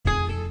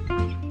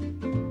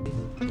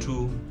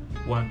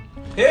One.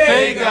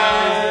 Hey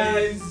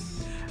guys!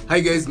 Hi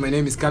guys, my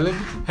name is Caleb.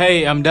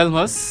 Hey, I'm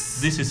Delmas.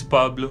 This is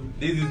Pablo.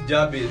 This is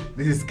Jabir.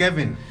 This is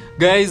Kevin.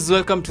 Guys,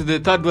 welcome to the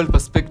Third World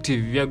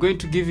Perspective. We are going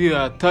to give you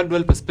a Third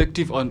World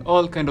Perspective on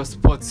all kind of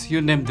sports.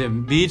 You name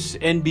them. Beach,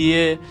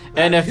 NBA,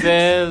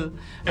 NFL,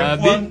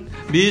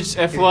 beach,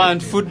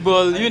 F1,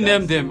 football. You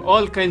name them.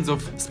 All kinds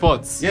of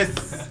sports. Yes.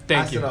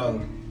 Thank you.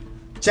 Arsenal.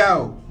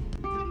 Ciao.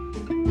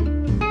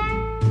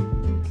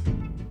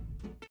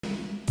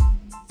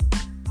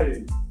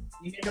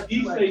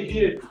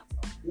 Isaidie.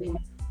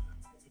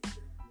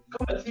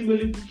 Kama timu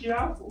ilifikia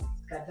hapo.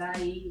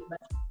 Katai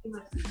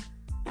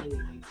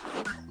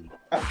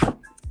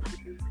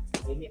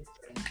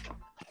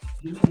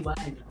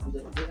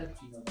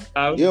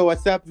Yo,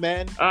 what's up,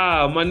 man?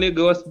 My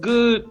nigga, what's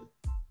good?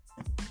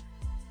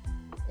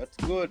 What's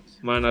good?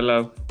 Man, I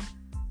love.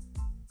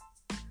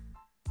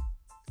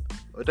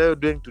 What are you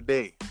doing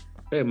today?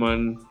 Hey,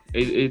 man.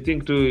 I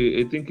think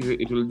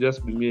it will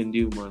just be me and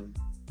you, man.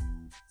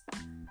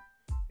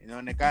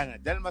 Inaonekana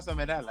Delmas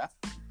amelala.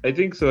 I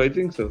think so.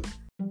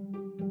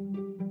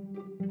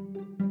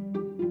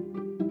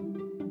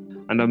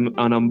 And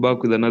I'm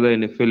back with another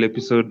NFL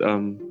episode.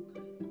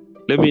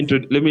 Let me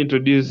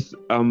introduce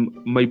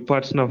my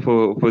partner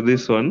for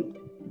this one.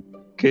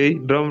 Okay,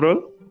 drum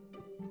roll.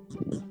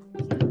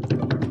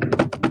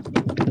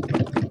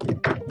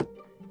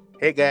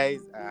 Hey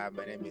guys,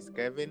 my name is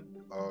Kevin,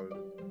 or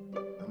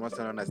I'm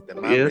also known as the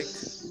Maverick.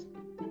 Yes.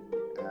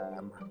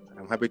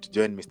 I'm happy to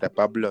join Mr.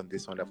 Pablo on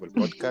this wonderful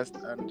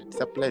podcast, and it's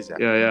a pleasure.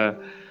 Yeah.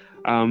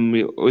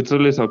 It's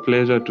always a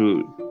pleasure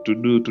to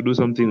do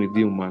something with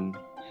you, man.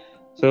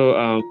 So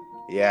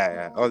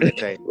Yeah, all the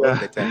time, all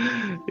the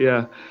time.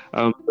 Yeah.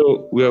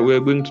 So we're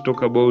going to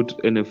talk about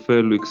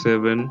NFL Week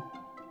 7,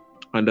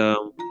 and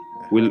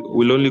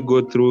we'll only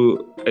go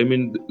through. I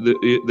mean, the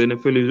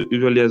NFL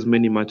usually has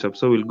many matchups,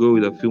 so we'll go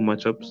with a few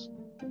matchups.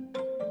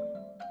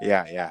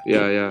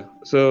 Yeah.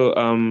 So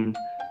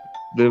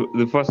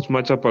the first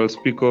matchup I'll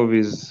speak of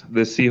is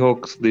the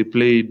Seahawks. They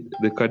played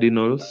the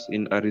Cardinals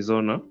in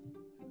Arizona.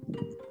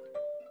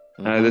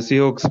 The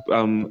Seahawks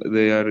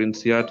they are in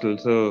Seattle,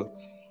 so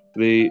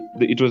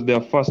it was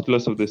their first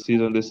loss of the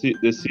season. The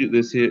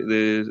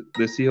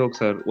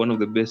Seahawks are one of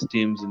the best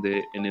teams in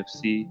the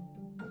NFC.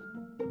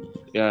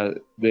 Yeah,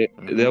 they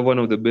have one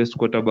of the best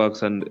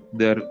quarterbacks, and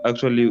they're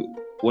actually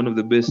one of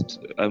the best.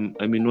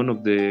 One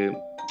of the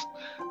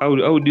how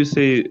would you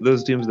say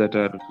those teams that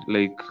are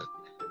like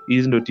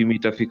is no team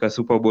itafika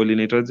Super Bowl in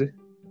it?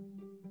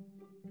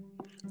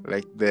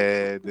 Like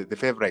the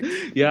favorite.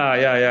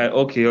 Yeah.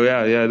 Okay.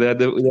 Yeah. They're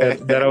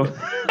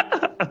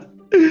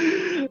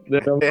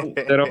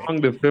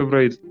among the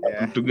favorites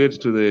to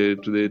get to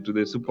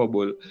the Super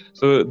Bowl.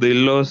 So they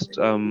lost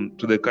to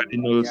the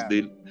Cardinals.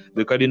 Yeah.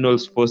 The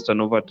Cardinals forced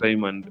an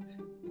overtime, and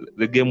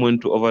the game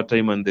went to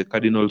overtime, and the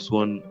Cardinals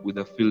won with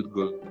a field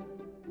goal.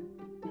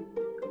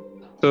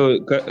 So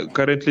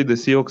currently the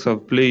Seahawks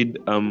have played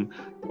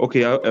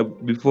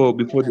before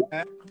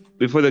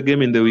the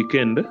game in the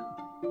weekend,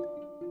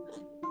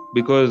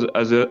 because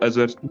as we're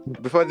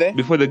Before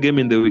the game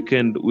in the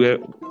weekend,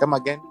 come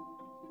again.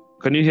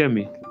 Can you hear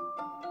me?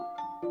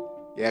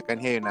 Yeah, I can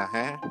hear you now.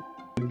 Huh?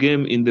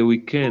 Game in the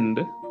weekend.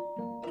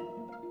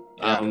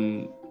 Yeah.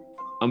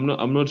 I'm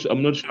not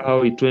sure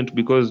how it went,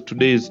 because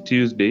today is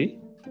Tuesday.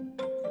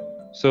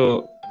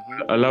 So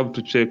I'll have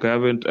to check.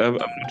 I'm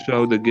not sure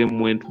how the game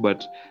went,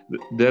 but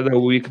the other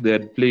week they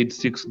had played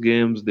 6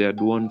 games. They had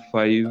won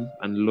 5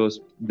 and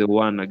lost the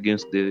one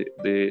against the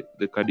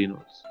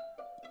Cardinals.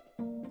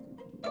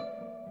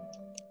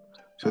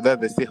 So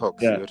that's the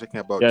Seahawks you're talking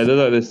about. Yeah, those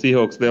are the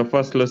Seahawks. Their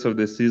first loss of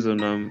the season.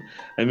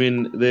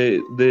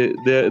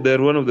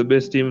 They're one of the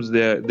best teams.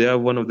 They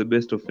have one of the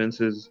best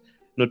offenses,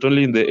 not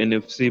only in the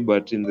NFC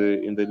but in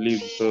the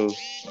league. So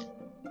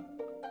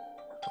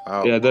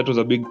Wow. yeah, that was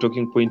a big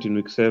talking point in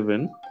week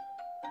 7.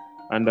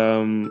 And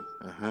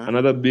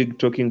another big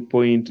talking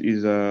point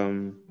is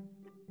the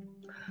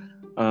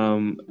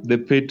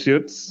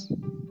Patriots.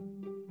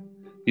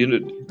 You know,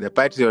 The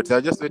Patriots. I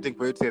was just waiting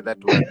for you to say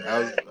that word. I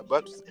was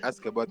about to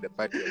ask about the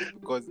Patriots,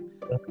 because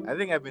I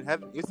think I've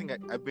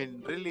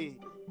been really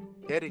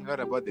hearing out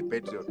about the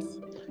Patriots.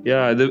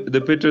 yeah,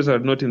 the Patriots are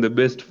not in the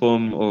best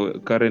form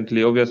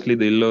currently. Obviously,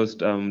 they lost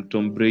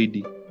Tom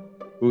Brady,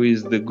 who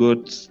is the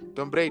GOAT.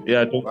 Tom Brady.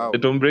 Yeah, Wow.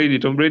 Tom Brady.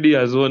 Tom Brady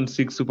has won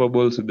 6 Super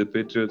Bowls with the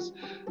Patriots.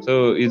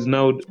 So he's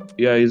now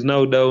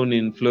down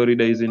in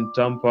Florida. He's in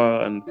Tampa,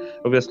 and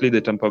obviously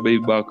the Tampa Bay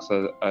Bucks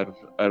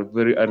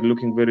are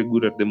looking very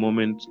good at the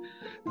moment.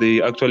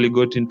 They actually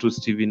got into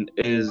Stephen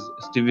A.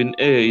 Stephen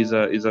A. is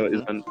a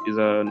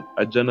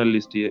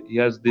journalist. He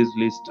has this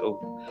list of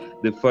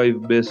the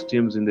 5 best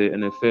teams in the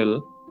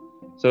NFL.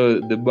 So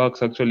the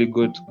Bucks actually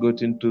got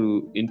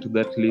into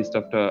that list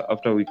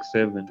after week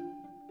 7.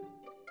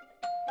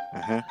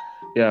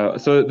 Yeah,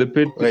 so the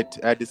Wait,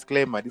 a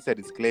disclaimer. This is a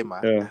disclaimer.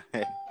 Yeah.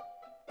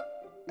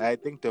 I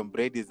think Tom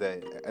Brady is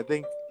the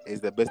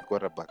best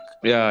quarterback.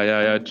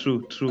 Yeah.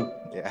 True.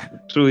 Yeah.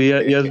 True. He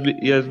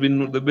has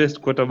been the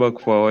best quarterback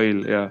for a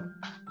while. Yeah.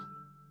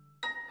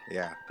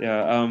 Yeah.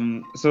 Yeah.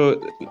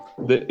 So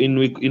in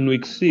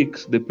week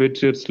 6, the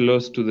Patriots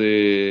lost to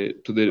the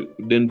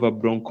Denver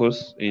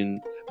Broncos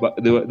but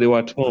they were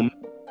at home.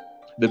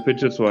 The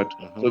Patriots were at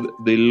home, so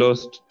they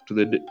lost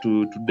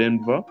to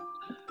Denver,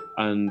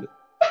 and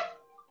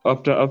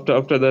after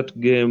that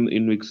game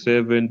in week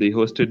 7, they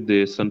hosted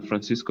the San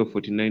Francisco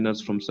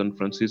 49ers from San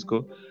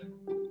Francisco.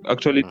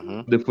 Actually,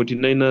 the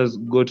 49ers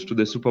got to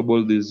the Super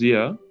Bowl this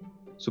year,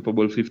 Super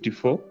Bowl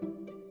 54.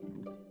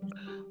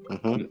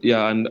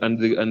 Yeah,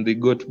 and they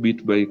got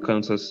beat by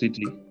Kansas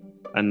City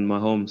and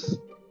Mahomes.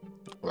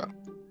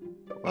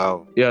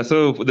 Wow. Yeah,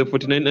 so the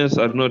 49ers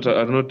are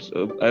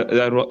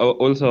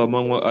also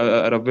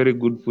are a very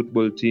good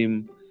football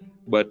team,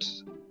 but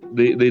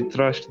they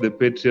thrashed the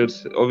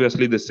Patriots.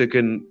 Obviously, the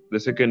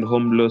second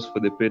home loss for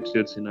the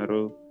Patriots in a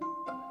row.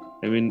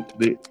 I mean,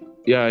 they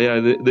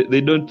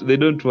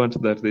don't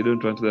want that. They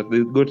don't want that.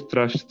 They got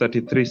thrashed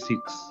 33-6,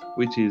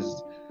 which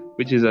is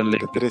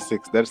unlike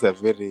 33-6. That's a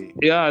very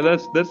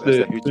that's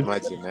a huge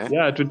margin, eh?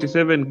 Yeah,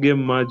 27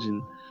 game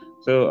margin.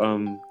 So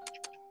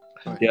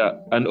yeah,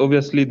 and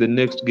obviously the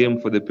next game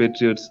for the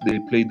Patriots, they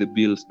play the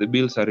Bills. The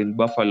Bills are in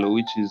Buffalo,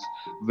 which is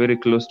very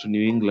close to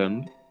New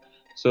England.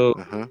 So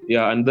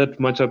yeah, and that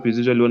matchup is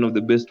usually one of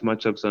the best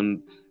matchups,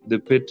 and the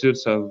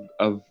Patriots have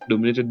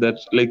dominated that.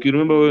 Like, you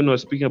remember when I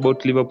was speaking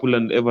about Liverpool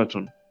and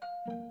Everton?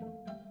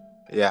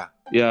 Yeah.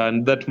 Yeah,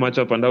 and that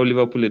matchup and how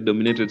Liverpool had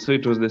dominated. So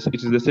it is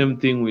the same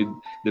thing with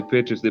the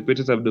Patriots. The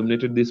Patriots have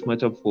dominated this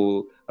matchup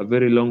for a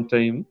very long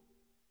time.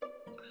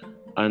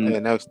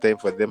 And now it's time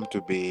for them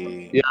to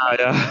be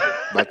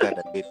battered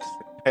a bit.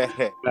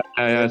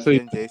 So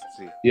change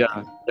history.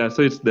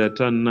 So it's their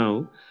turn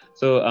now.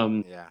 So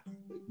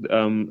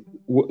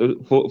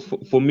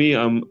for me,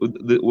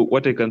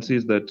 what I can see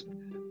is that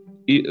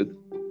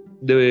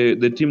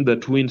the team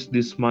that wins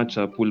this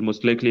matchup will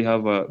most likely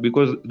have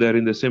because they're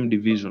in the same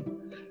division,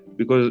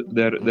 because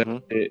they're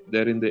in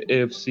the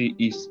AFC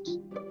East.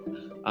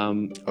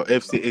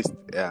 AFC East,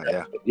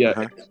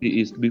 AFC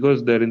East,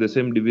 because they're in the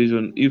same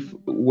division. If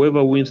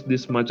whoever wins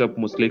this matchup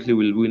most likely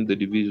will win the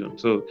division.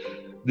 So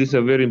this is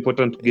a very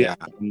important game.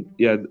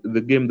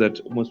 The game that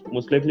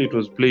most likely it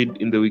was played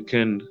in the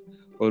weekend,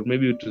 or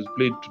maybe it was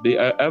played today.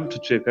 I have to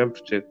check.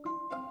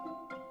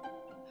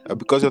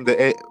 Because on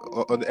the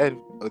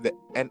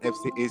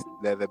NFC East,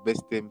 they're the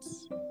best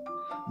teams.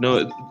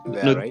 No,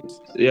 right?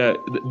 Yeah,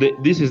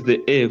 this is the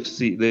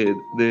AFC. The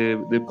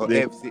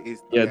AFC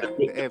East. Yeah, the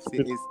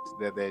AFC East.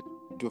 They're the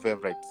two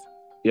favorites.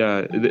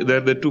 Yeah, they're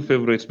the two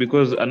favorites,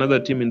 because another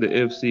team in the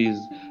AFC is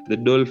the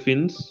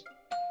Dolphins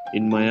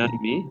in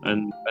Miami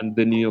and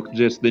the New York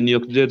Jets. The New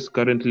York Jets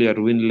currently are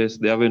winless.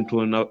 They haven't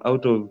won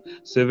out of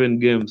 7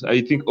 games.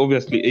 I think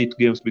obviously 8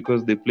 games,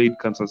 because they played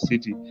Kansas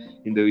City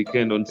in the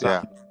weekend on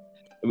Sunday.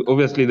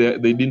 Obviously they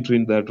didn't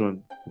win that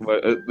one,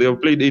 but they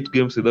have played 8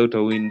 games without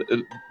a win.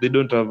 They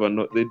don't have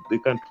they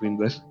can't win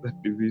that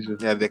division.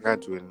 Yeah, they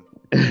can't win.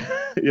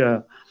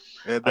 Yeah,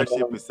 that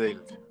ship is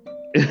sailed.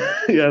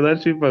 Yeah,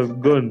 that ship has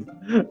gone.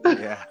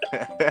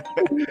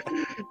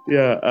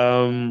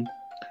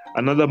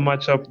 Another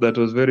matchup that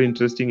was very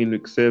interesting in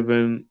week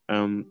 7,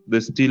 the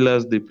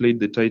Steelers, they played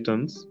the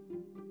Titans.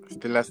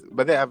 Steelers,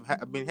 but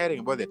I've been hearing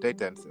about the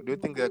Titans. Do you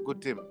think they're a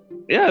good team?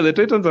 Yeah, the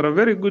Titans are a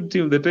very good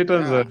team. The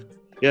Titans are.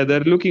 Yeah,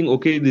 they're looking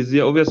okay this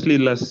year. Obviously,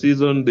 last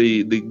season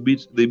they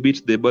beat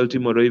the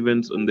Baltimore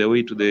Ravens on their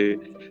way to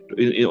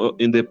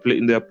in the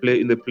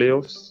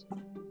playoffs.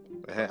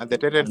 And the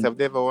Titans, have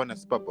they ever won a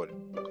Super Bowl?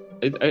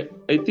 I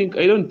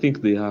don't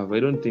think they have.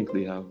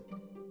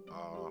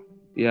 Oh.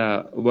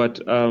 Yeah, but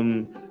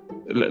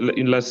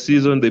in last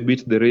season they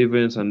beat the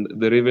Ravens, and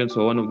the Ravens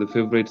were one of the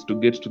favorites to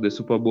get to the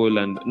Super Bowl,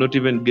 and not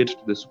even get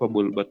to the Super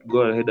Bowl, but go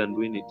ahead and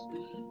win it.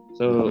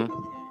 So.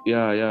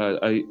 They're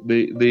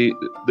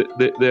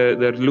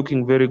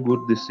looking very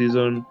good this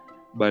season,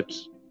 but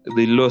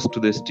they lost to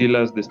the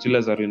Steelers. The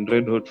Steelers are in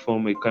red hot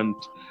form. I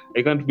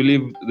can't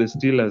believe the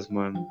Steelers,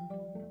 man.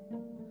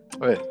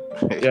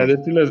 Yeah, the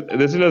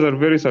Steelers are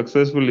very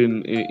successful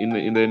in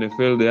the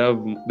NFL.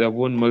 They have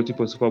won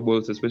multiple Super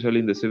Bowls, especially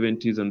in the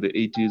 70s and the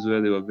 80s, where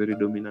they were very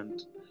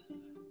dominant.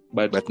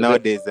 But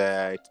nowadays,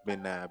 it's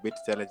been a bit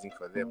challenging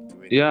for them to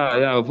win.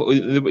 Yeah.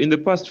 In the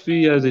past few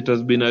years, it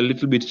has been a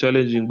little bit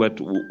challenging.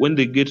 But when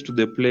they get to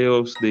the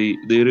playoffs, they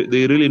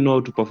really know how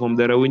to perform.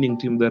 They're a winning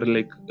team. They're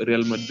like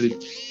Real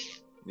Madrid.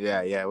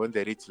 Yeah. When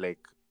they reach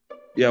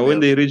when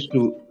they reach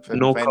to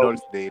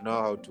finals, they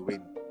know how to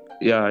win.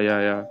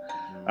 Yeah.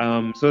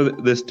 So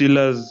the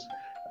Steelers,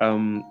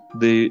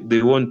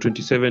 they won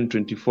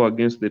 27-24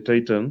 against the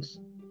Titans,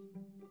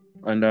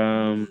 and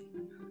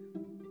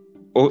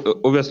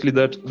obviously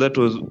that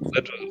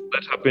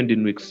happened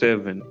in week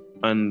 7,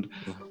 and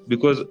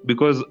because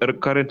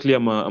currently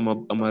I'm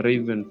a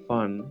Raven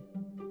fan.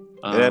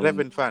 You're a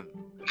Raven fan?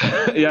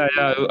 Yeah.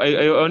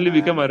 I only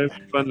became a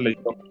Raven fan like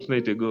a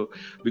fortnight ago,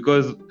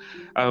 because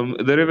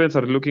the Ravens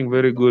are looking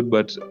very good,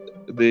 but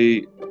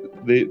they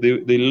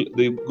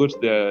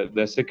got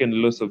their second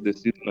loss of the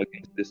season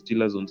against the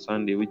Steelers on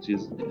Sunday, which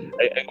is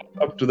I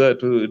got up to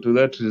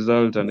that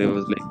result, and I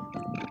was like,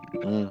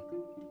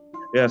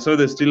 Yeah, so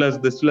the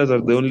Steelers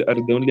are the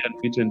only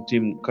unbeaten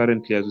team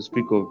currently as we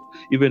speak of,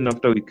 even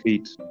after week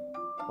 8.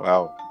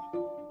 Wow.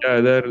 Yeah,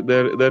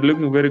 they're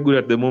looking very good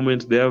at the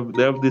moment. They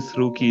have this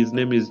rookie. His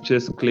name is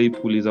Chase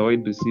Claypool. He's a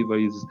wide receiver.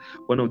 He's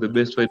one of the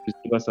best wide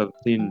receivers I've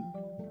seen.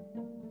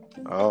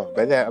 Oh,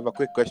 but I have a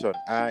quick question.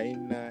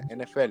 In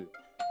NFL,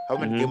 how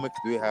many Mhm. game weeks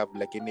do we have?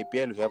 Like in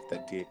APL, we have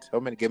 38. How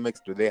many game weeks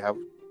do they have?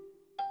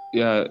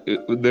 Yeah,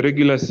 the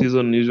regular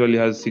season usually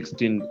has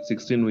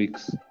 16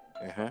 weeks.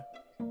 Uh-huh.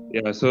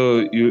 Yeah,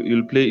 so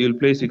you'll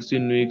play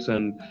 16 weeks,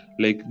 and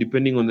like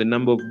depending on the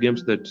number of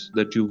games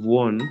that you've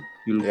won,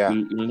 Yeah.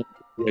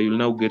 you'll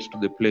now get to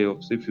the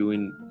playoffs if you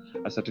win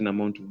a certain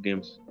amount of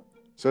games.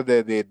 So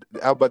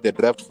how about the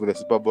draft for the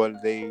Super Bowl?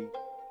 They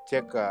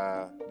check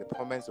the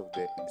performance of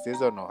the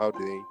season, or how do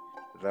they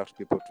draft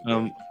people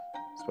to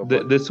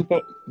the Super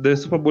Bowl? The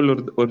Super Bowl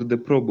or the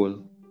Pro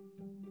Bowl.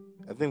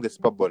 I think the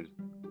Super Bowl.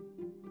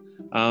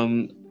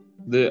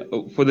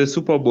 For the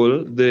Super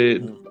Bowl,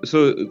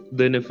 so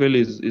the NFL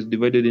is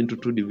divided into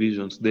two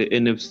divisions: the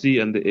NFC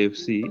and the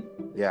AFC.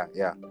 Yeah.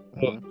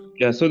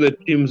 Yeah, so the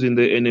teams in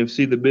the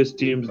NFC, the best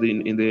teams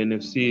in the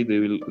NFC, they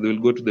will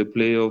go to the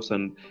playoffs,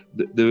 and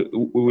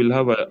we will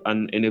have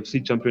an NFC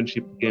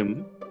championship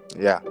game.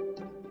 Yeah.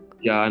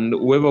 Yeah, and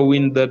whoever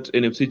wins that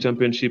NFC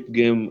championship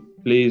game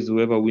plays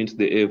whoever wins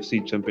the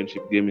AFC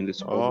championship game in the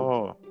Super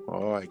Bowl.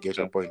 Oh, I get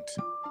your point.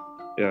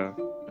 Yeah.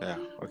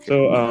 Okay.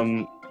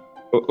 So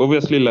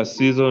obviously last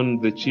season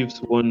the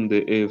Chiefs won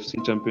the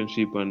AFC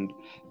championship, and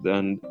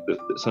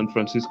San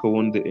Francisco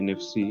won the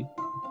NFC.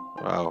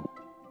 Wow.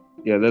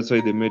 Yeah, that's why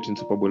they met in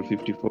Super Bowl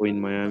 54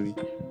 in Miami.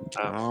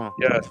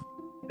 Yeah.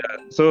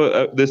 So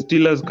the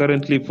Steelers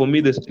currently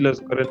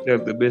are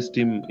the best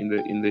team in the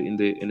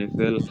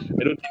NFL.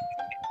 I don't think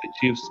the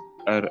Chiefs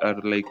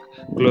are like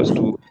close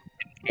to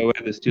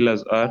where the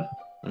Steelers are.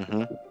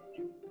 Mm-hmm.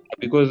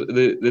 Because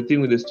the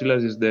thing with the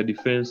Steelers is their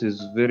defense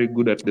is very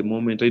good at the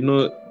moment. I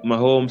know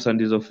Mahomes and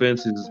his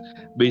offense is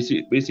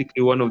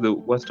basically one of the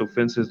worst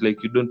offenses.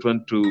 Like, you don't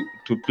want to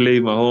play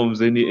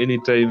Mahomes any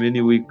time,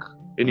 any week,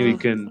 any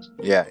weekend.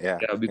 Yeah,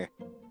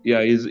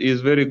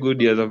 he's very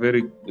good. He has a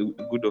very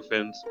good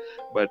offense.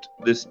 But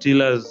the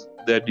Steelers,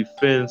 their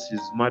defense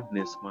is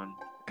madness, man.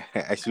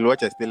 I should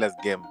watch a Steelers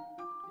game.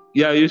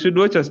 Yeah, you should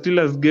watch a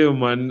Steelers game,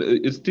 man.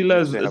 The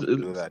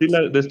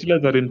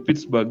Steelers are in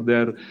Pittsburgh.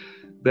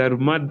 They're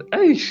mad.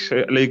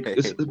 Like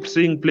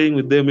playing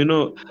with them. You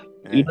know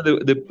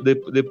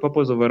the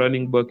purpose of a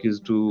running back is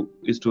to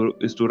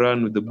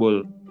run with the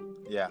ball.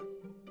 Yeah.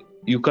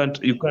 You can't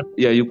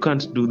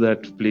do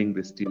that playing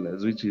the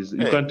Steelers, which is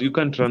you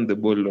can't run the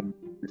ball on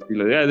the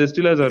Steelers. Yeah, the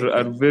Steelers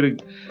are very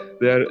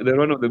they're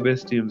one of the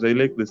best teams. I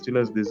like the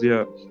Steelers this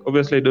year.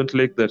 Obviously, I don't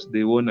like that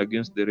they won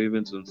against the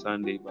Ravens on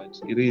Sunday, but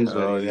it is.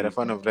 Oh, you're a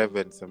fan of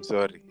Ravens. I'm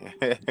sorry.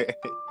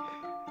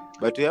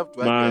 But you have to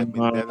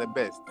they're the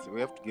best. You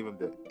have to give them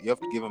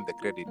the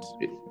credit.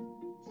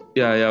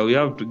 Yeah, we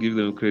have to give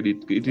them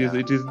credit. It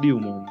is due,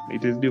 man.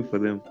 It is due for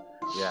them.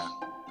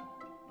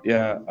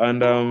 Yeah,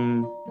 and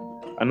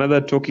another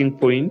talking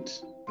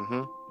point.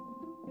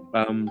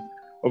 Mm-hmm.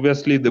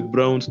 Obviously the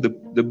Browns. The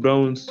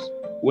Browns.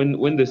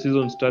 When the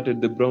season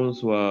started, the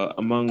Browns were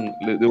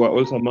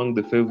also among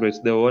the favorites.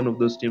 They were one of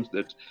those teams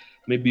that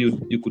maybe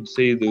you could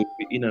say they would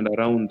be in and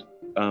around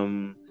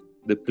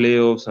the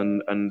playoffs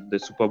and the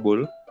Super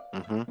Bowl.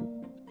 Mm-hmm.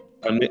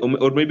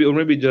 Or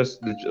maybe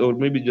just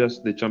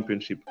the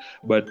championship.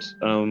 But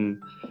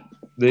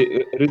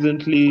they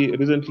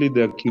recently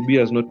their QB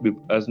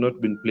has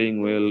not been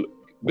playing well.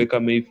 Baker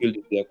Mayfield,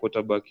 their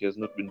quarterback, he has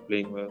not been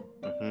playing well.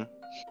 Mm-hmm.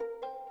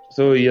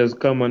 So he has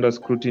come under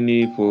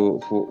scrutiny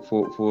for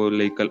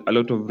like a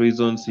lot of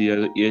reasons.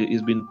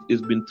 He's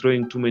been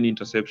throwing too many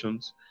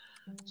interceptions.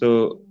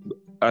 So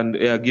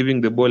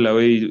giving the ball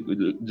away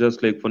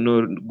just like for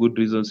no good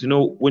reasons. You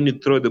know, when you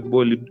throw the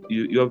ball,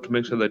 you have to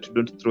make sure that you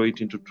don't throw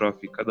it into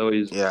traffic.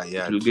 Otherwise,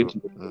 it will get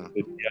into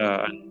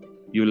and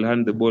you'll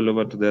hand the ball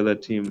over to the other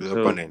team.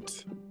 The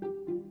opponent.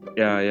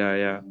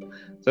 Yeah.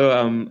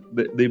 So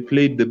they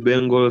played the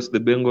Bengals. The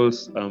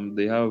Bengals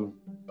they have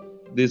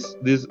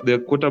their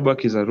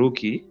quarterback is a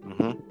rookie.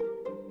 Mm-hmm.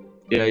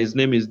 Yeah, his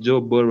name is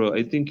Joe Burrow.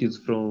 I think he's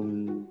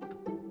from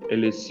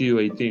LSU.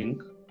 I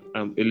think.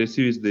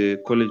 LSU is the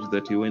college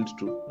that he went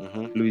to.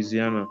 Mm-hmm.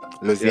 Louisiana.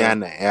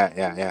 Yeah.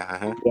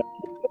 Louisiana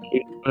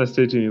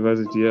State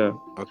University. Yeah.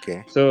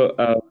 Okay. So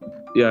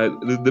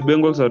the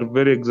Bengals are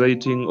very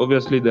exciting.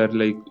 Obviously, they're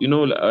like, you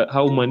know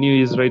how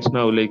Manu is right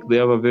now. Like, they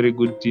have a very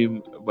good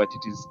team, but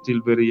it is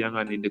still very young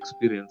and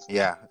inexperienced.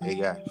 Yeah.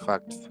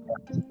 Facts.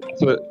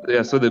 So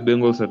the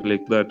Bengals are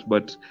like that.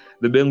 But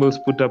the Bengals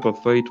put up a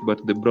fight,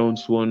 but the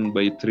Browns won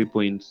by 3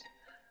 points.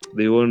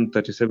 They won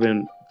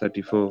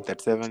 37-34.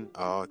 37?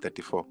 Oh,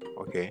 34.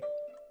 Okay.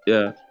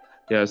 Yeah.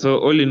 So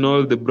all in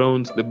all, the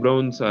Browns are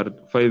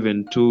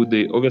 5-2.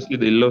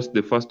 They lost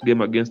the first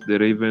game against the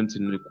Ravens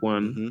in week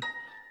 1, mm-hmm.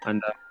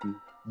 and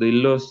they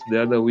lost the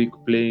other week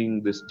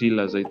playing the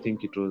Steelers. I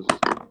think it was.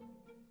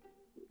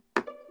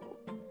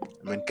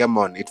 I mean, come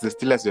on, it's the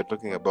Steelers you're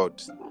talking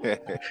about.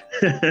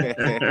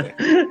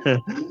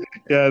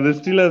 Yeah, the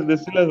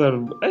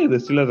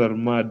Steelers are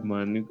mad,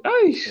 man.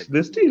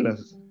 The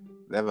Steelers.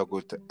 They have a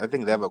good. I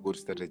think they have a good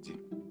strategy.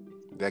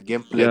 Their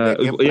game Yeah,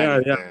 game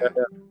plan is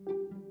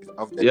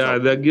off the yeah.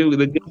 top.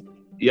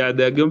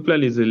 Their game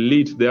plan is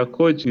elite. Their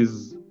coach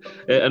is,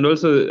 and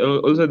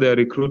also their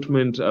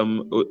recruitment.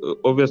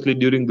 Obviously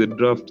during the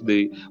draft,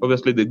 they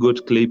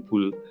got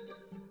Claypool,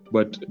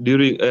 but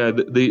during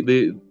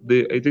they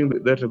I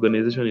think that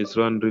organization is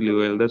run really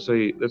well. That's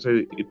why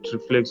it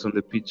reflects on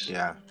the pitch.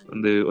 Yeah.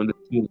 On the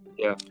team.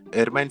 Yeah.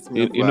 It reminds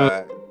me You know.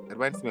 It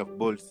reminds me of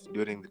Bulls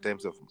during the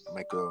times of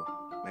Michael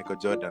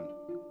Jordan.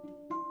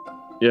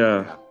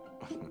 Yeah.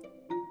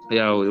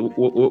 Yeah,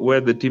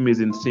 where the team is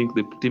in sync,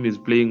 the team is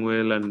playing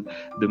well, and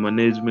the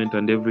management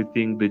and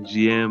everything, the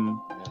GM.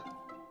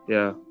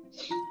 Yeah.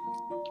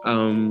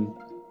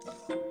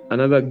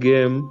 Another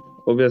game,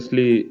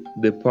 obviously,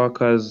 the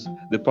Packers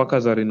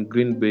are in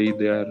Green Bay.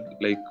 They are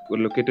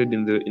located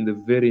in the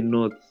very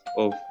north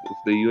of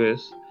the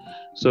US.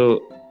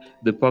 So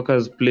the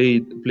Packers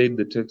played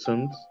the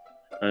Texans,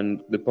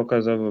 and the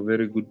Packers have a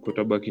very good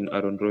quarterback in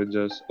Aaron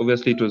Rodgers.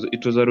 Obviously,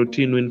 it was a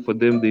routine win for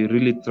them. They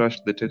really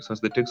thrashed the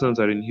Texans. The Texans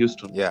are in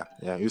Houston. Yeah,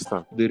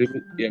 Houston. They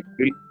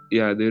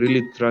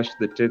really thrashed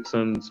the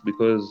Texans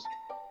because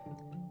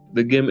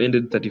the game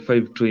ended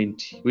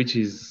 35-20, which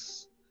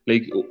is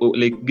like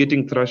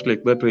getting thrashed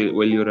like that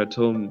while you're at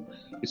home.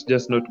 It's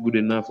just not good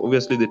enough.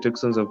 Obviously, the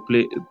Texans have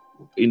played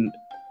in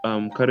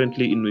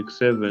currently in week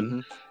 7. Mm-hmm.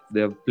 They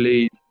have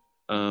played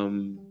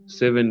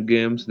 7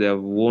 games. They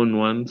have won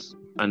once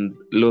and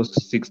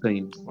lost 6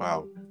 times.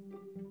 Wow.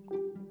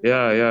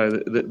 Yeah,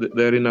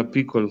 they're in a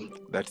pickle.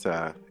 That's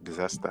a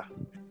disaster.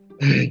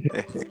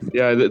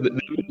 Yeah,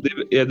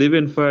 they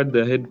even fired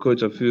the head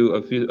coach a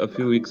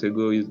few weeks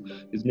ago.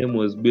 His name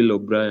was Bill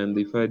O'Brien.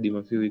 They fired him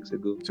a few weeks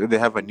ago. So they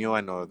have a new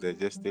one, or they're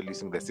just still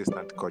using the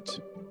assistant coach?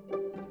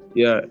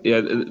 Yeah,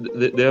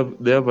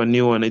 they have a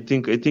new one. I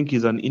think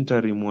he's an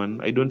interim one.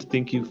 I don't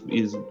think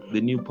he's the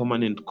new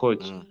permanent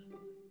coach.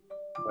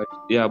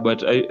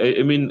 But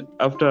I mean,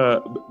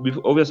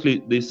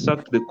 obviously they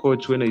sacked the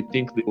coach when I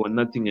think they were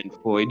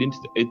 0-4.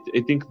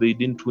 I think they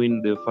didn't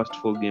win the first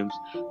 4 games.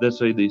 That's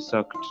why they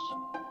sacked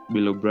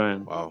Bill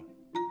O'Brien. Wow.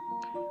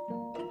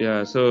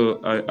 Yeah. So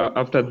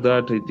after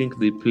that, I think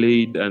they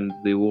played and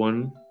they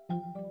won,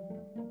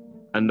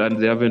 and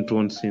they haven't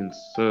won since.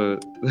 So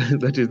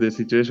that is the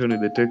situation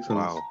with the Texans.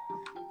 Wow.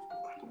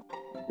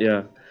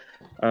 Yeah.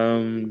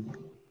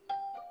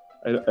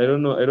 I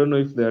don't know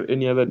if there are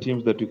any other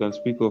teams that you can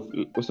speak of.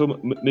 So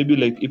maybe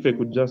if I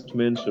could just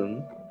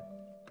mention,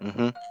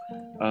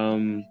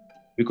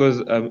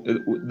 because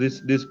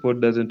this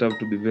pod doesn't have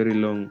to be very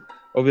long.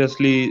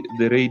 Obviously,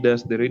 the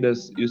Raiders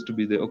used to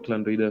be the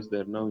Oakland Raiders.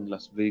 They are now in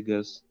Las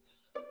Vegas.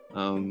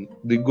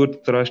 They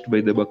got thrashed by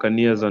the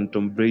Buccaneers and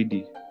Tom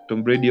Brady.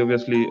 Tom Brady,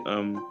 obviously,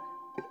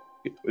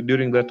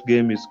 during that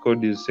game, he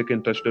scored his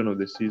second touchdown of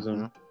the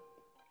season.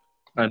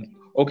 And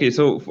okay,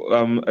 so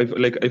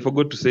I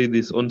forgot to say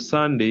this. On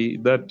Sunday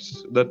that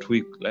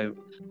week,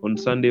 on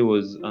Sunday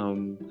was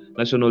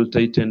National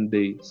Titan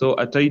Day. So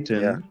a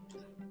Titan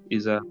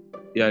is a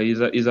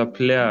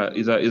player,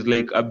 is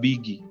like a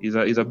biggie.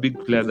 Is a big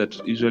player that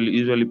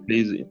usually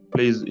plays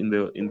in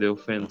the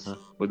offense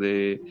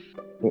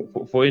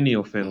for any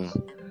offense.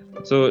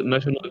 So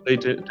National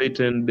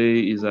Titan Day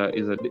is a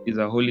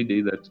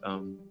holiday that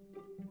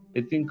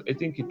I think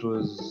it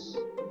was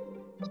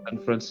San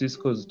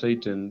Francisco's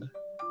Titan.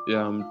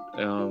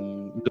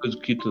 George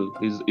Kittle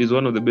is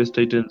one of the best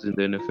Titans in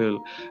the NFL.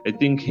 I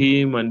think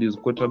him and his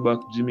quarterback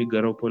Jimmy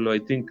Garoppolo, I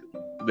think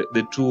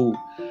the two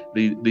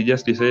they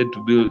just decided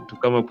to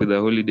come up with a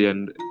holiday,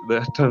 and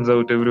that turns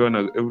out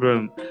everyone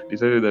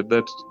decided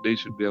that day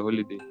should be a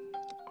holiday.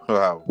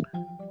 Wow.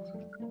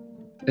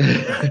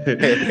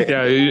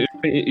 Yeah,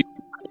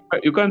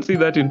 you can't see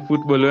that in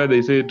football where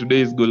they say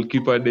today is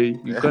goalkeeper day.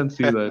 You can't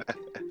see that.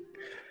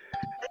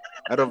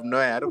 Out of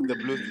the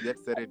blues, they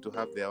just decided to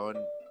have their own.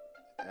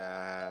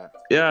 Out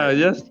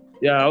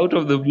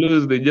of the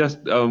blues, they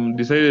just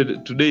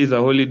decided today is a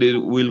holiday.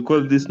 We'll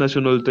call this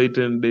National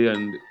Titan Day,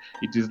 and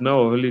it is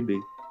now a holiday.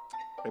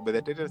 But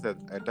the Titans are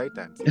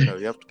Titans.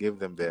 You have to give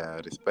them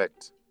their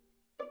respect.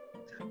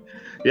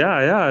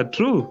 Yeah,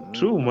 true,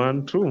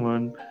 man.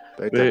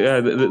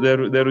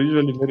 They're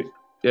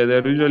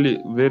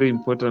usually very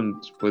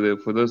important for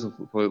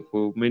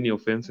many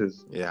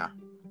offenses. Yeah.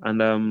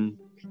 And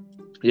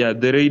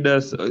the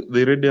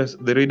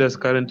Raiders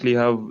currently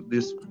have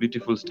this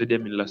beautiful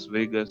stadium in Las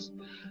Vegas.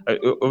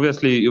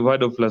 Obviously, you've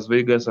heard of Las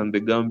Vegas and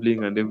the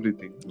gambling and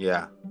everything.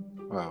 Yeah.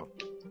 Wow.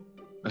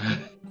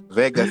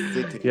 Vegas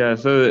City. Yeah.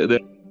 So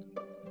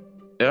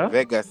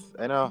Vegas.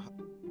 I know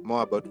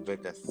more about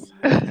Vegas.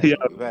 Yeah.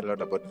 We've heard a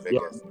lot about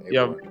Vegas.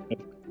 Yeah.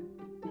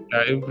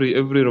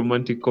 Every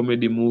romantic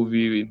comedy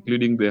movie,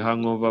 including The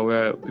Hangover,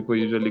 where people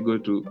usually go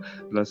to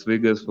Las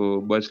Vegas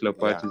for bachelor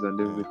parties and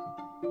everything.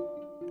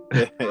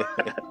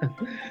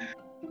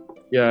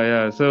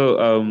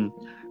 So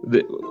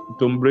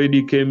Tom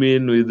Brady came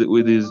in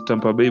with his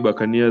Tampa Bay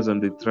Buccaneers,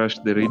 and they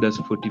thrashed the Raiders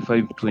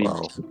 45-20.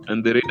 Wow.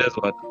 And the Raiders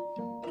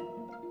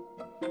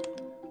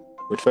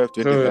With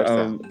 520, So, that's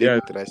a big yeah.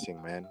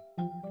 thrashing, man.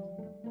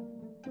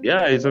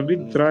 Yeah, it's a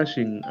big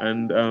thrashing,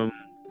 and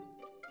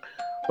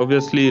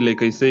obviously,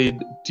 like I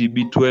said,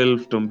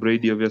 TB12, Tom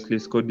Brady obviously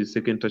scored his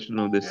second touchdown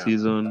of the Yeah.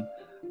 season.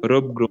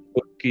 Rob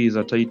Gronkowski is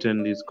a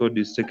Titan. He scored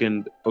his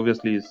second,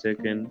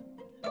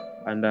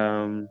 and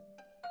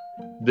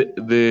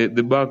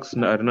the Bucks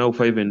are now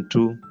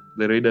 5-2.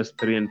 The Raiders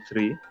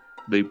 3-3.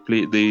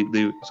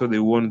 They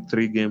won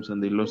 3 games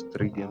and they lost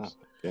 3 games.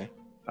 Okay.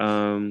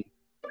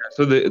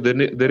 So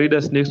the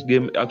Raiders' next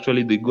game,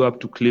 actually, they go up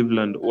to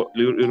Cleveland.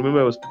 You remember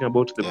I was speaking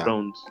about the Yeah.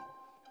 Browns?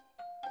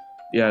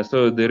 Yeah,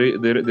 so the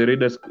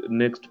Raiders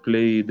next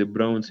play the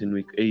Browns in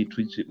week 8,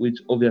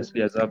 which obviously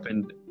has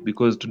happened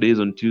because today is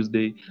on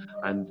Tuesday,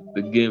 and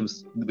the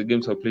games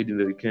are played in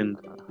the weekend.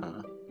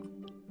 Uh-huh.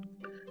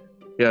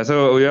 Yeah,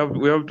 so we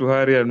have to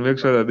hurry and make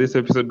sure that this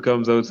episode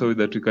comes out so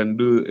that we can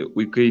do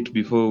week 8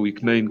 before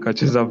week 9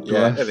 catches up to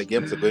us. Yeah, the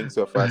games are going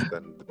so fast,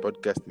 and the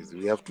podcast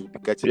we have to be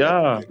catching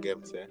up with the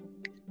games.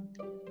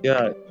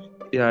 Yeah.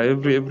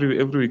 Every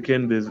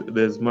weekend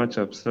there's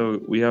matchups, so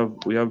we have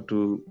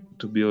to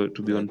be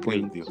on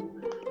point.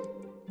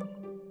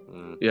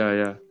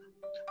 Yeah.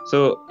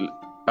 So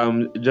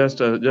just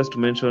to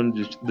mention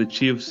the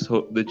Chiefs.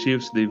 The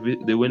Chiefs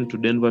they went to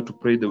Denver to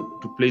play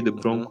the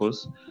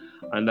Broncos,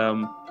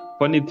 and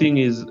funny thing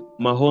is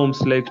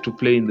Mahomes likes to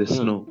play in the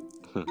snow.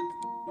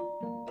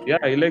 Yeah,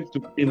 he likes to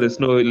play in the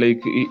snow.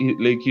 Like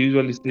he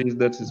usually says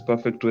that's his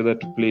perfect weather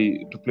to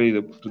play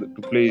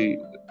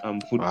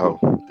football.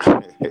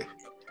 Wow.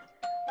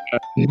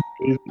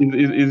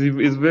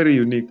 It's very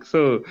unique.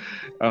 So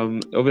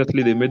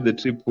obviously they made the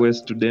trip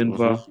west to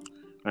Denver,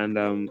 and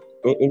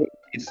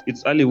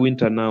it's early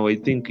winter now. I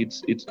think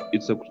it's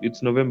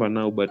November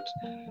now, but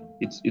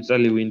it's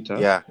early winter.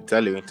 Yeah, it's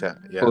early winter.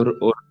 Yeah.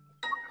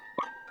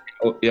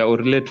 Or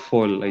late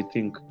fall. I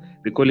think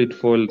they call it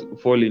fall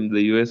in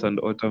the US and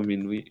autumn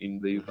in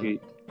the UK.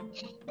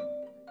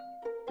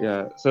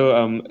 Yeah,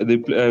 so they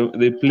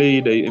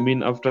played. I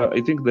mean, after I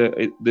think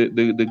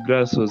the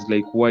grass was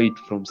like white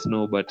from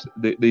snow, but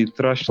they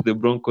thrashed the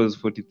Broncos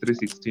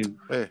 43-16.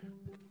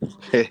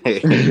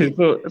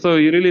 so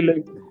he really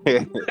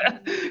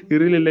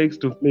likes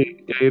to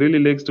play. He really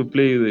likes to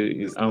play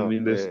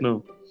in the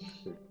snow.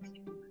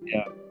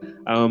 Yeah.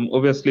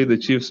 Obviously the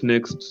Chiefs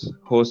next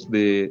host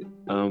the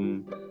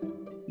 7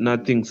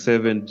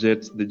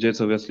 Jets. The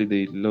Jets obviously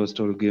they lost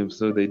all games,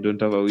 so they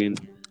don't have a win.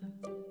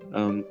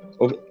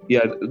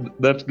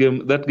 That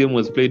game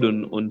was played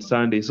on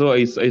Sunday. So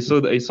I saw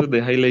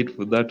the highlight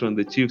for that one.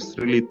 The Chiefs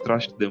really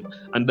thrashed them.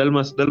 And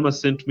Dalmas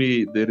sent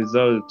me the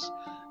result.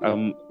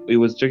 He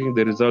was checking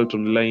the result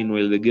online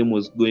while the game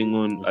was going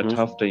on at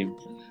halftime,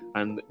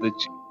 and the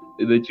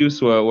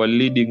Chiefs were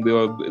leading. They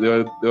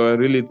were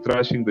really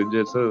thrashing the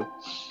Jets. So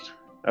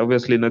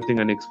obviously nothing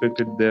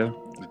unexpected there.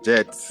 The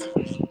Jets.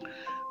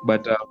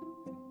 But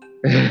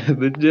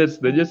the Jets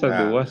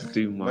are the worst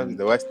team, man. Well,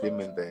 the worst team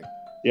in the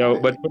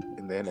in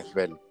the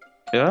NFL.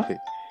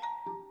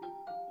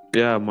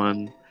 Yeah,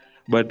 man.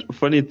 But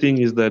funny thing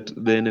is that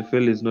the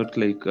NFL is not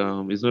like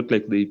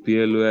the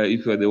EPL where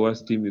if you are the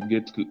worst team you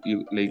get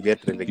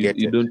relegated.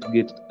 You don't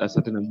get a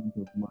certain amount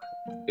of money.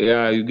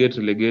 Yeah, you get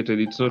relegated.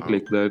 It's not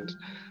like that.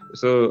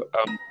 So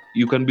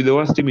you can be the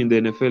worst team in the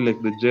NFL like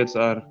the Jets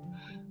are,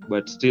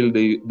 but still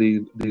they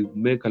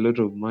make a lot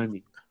of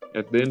money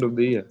at the end of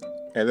the year.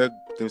 Yeah, those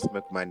teams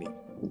make money,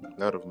 a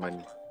lot of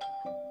money.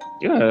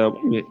 Yeah,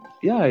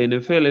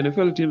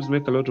 NFL teams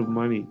make a lot of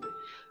money,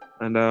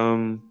 and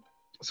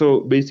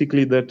so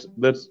basically that's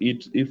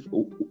it. If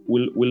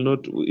we've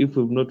not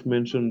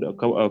mentioned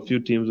a few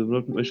teams,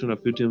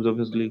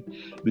 obviously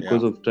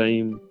because of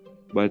time,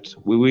 but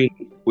we will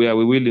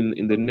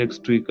in the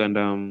next week, and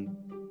I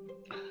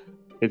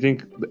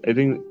think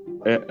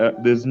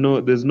there's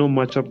no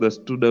matchup that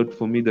stood out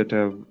for me that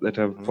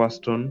I've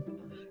passed on.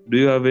 Do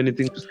you have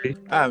anything to say?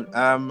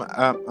 I'm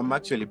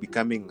actually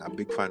becoming a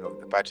big fan of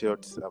the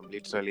Patriots. I'm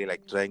literally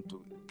like trying to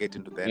get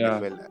into the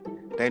NFL,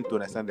 trying to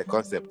understand the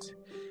concept.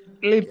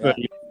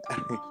 Literally.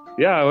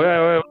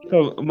 Yeah,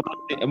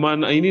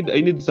 man. I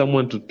need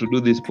someone to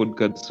do this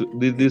podcast.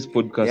 This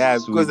podcast. Yeah,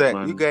 because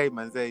man. you guys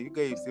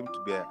seem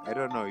to be. I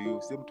don't know. You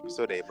seem to be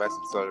so diverse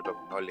with so lot of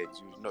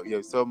knowledge. You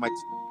have so much.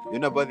 You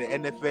know about the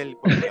NFL,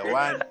 Formula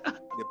 1,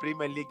 the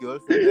Premier League. You're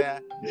also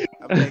there.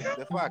 I'm like,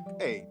 the fuck,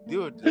 hey,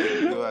 dude,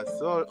 you are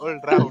so all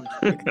round.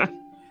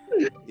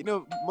 You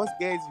know, most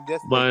guys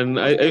just man.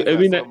 I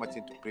mean, so much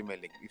into Premier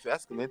League. If you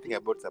ask me anything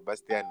about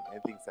Sebastian,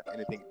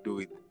 anything to do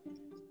with.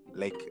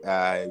 Like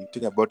you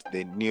talk about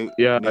the new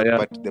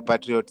but the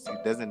Patriots, he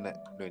doesn't know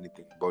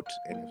anything about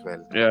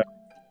NFL. Yeah,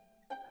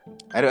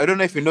 I don't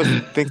know if you know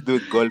things to do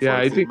with golf. Yeah,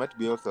 I think he might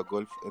be also a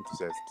golf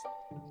enthusiast.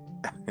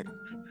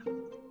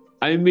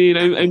 I mean,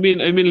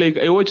 like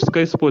I watch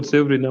Sky Sports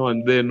every now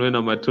and then when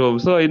I'm at home,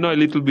 so I know a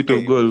little bit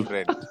of golf.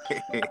 I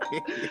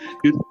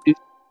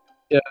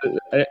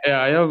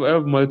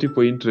have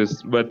multiple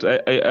interests, but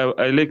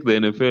I like the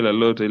NFL a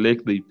lot. I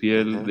like the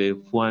EPL, the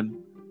F1.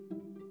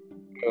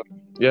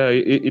 Yeah,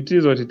 it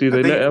is what it is.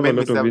 I have a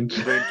lot of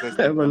interest.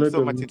 I'm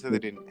so much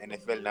interested in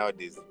NFL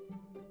nowadays.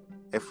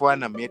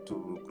 F1, I'm yet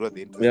to grow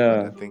the interest.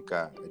 Yeah. But I think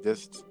I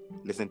just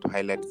listen to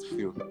highlights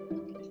few.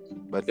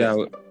 But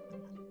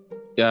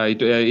Yeah,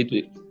 it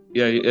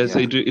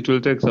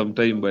will take some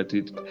time, but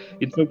it's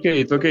okay.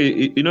 It's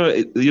okay. You know,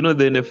 the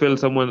NFL.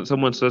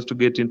 Someone starts to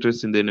get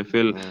interest in the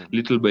NFL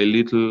little by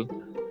little,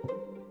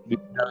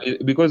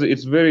 because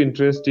it's very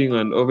interesting,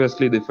 and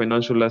obviously the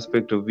financial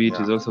aspect of it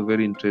is also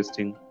very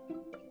interesting.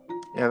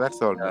 Yeah,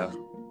 that's all, Yeah. man.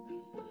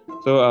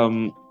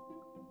 So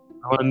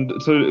and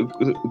so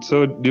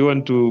do you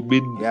want to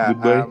bid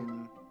goodbye?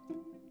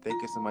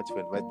 Thank you so much for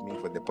inviting me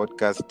for the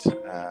podcast.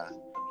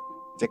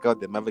 Check out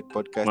the Maverick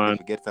podcast Man. if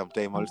you get some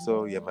time.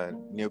 Also, you have a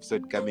new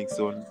episode coming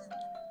soon.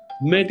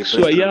 Make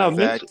sure you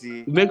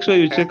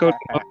check out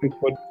the Maverick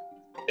podcast.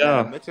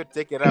 Yeah. Make sure to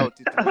check it out.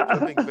 It will be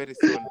dropping very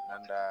soon,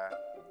 and I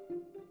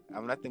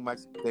have nothing much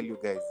to tell you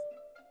guys.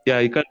 Yeah,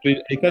 I can't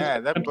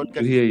that podcast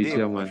to hear is it, deep,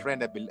 yeah, my man.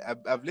 friend.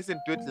 I've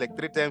listened to it like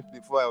 3 times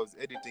before I was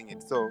editing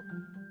it, so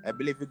I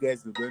believe you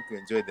guys are going to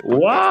enjoy the podcast.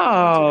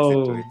 Wow.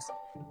 Listen to it.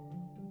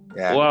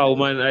 Yeah. Wow,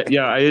 man. I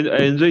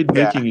enjoyed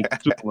making it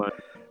too, man.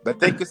 But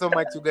thank you so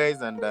much, you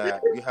guys, and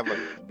you have a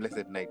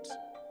blessed night.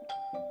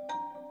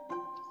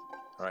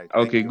 All right.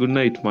 Okay, good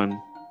night, man.